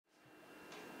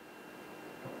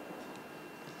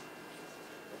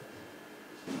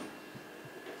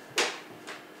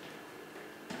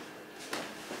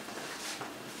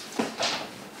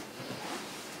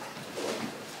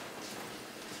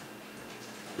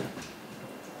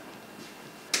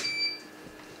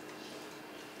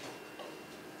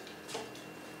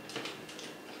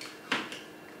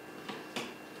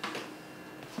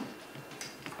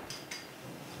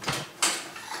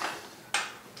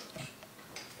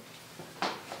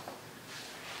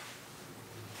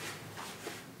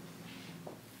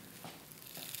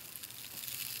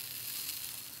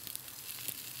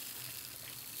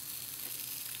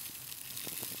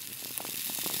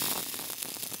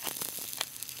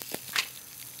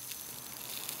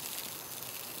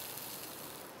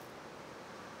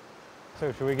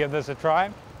So should we give this a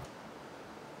try?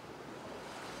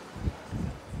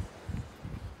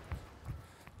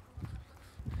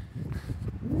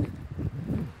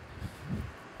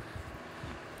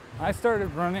 I started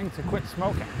running to quit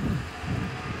smoking.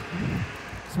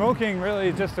 Smoking really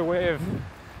is just a way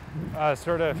of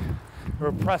sort of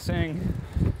repressing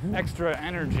extra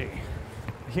energy.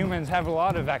 Humans have a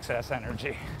lot of excess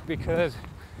energy because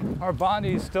our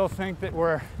bodies still think that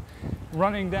we're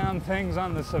running down things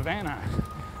on the savannah,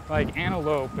 like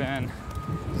antelope and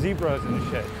zebras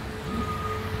and shit.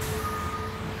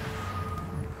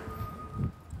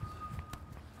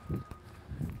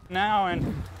 Now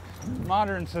in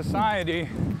modern society,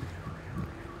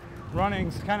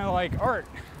 running's kind of like art.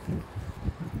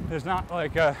 There's not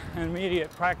like an immediate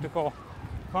practical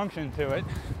function to it.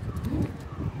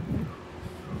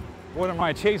 What am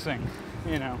I chasing?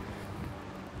 You know,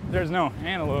 there's no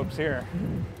antelopes here.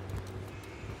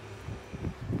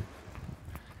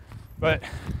 But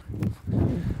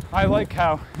I like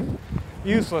how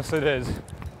useless it is. Is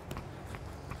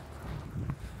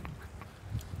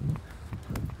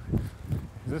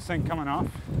this thing coming off?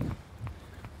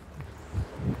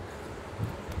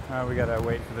 We gotta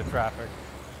wait for the traffic.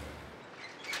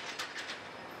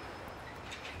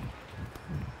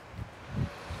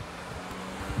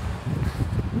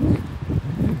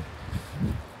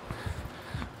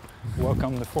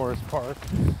 Welcome to Forest Park.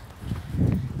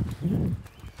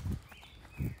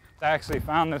 I actually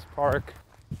found this park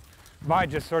by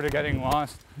just sort of getting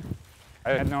lost.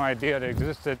 I had no idea it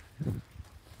existed.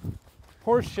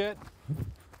 Horse shit.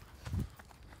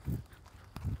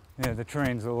 Yeah, the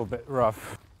terrain's a little bit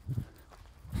rough.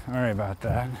 Sorry about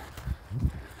that.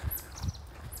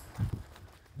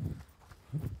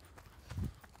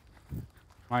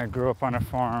 I grew up on a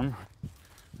farm.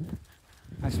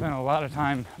 I spent a lot of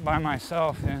time by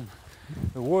myself in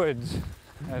the woods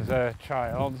as a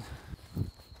child,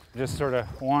 just sort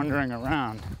of wandering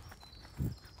around.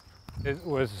 It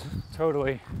was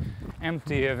totally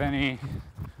empty of any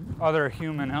other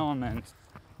human elements.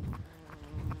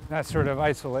 That sort of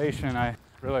isolation I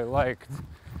really liked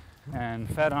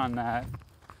and fed on that.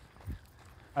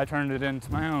 I turned it into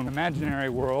my own imaginary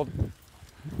world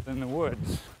in the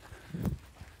woods.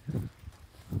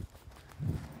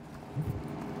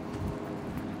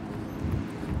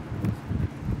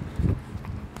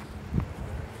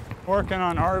 Working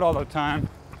on art all the time,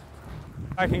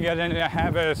 I can get into a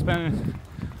habit of spending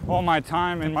all my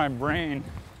time in my brain.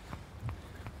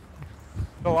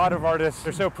 A lot of artists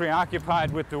are so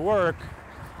preoccupied with the work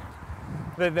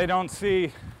that they don't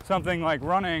see something like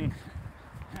running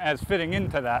as fitting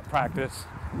into that practice.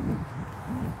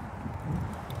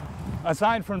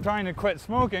 Aside from trying to quit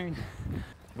smoking,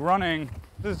 running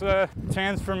is a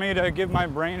chance for me to give my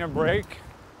brain a break.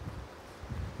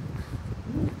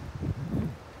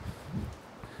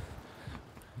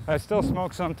 I still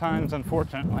smoke sometimes,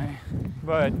 unfortunately,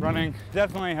 but running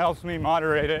definitely helps me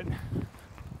moderate it.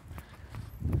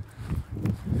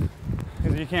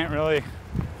 Because you can't really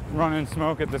run and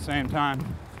smoke at the same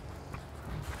time.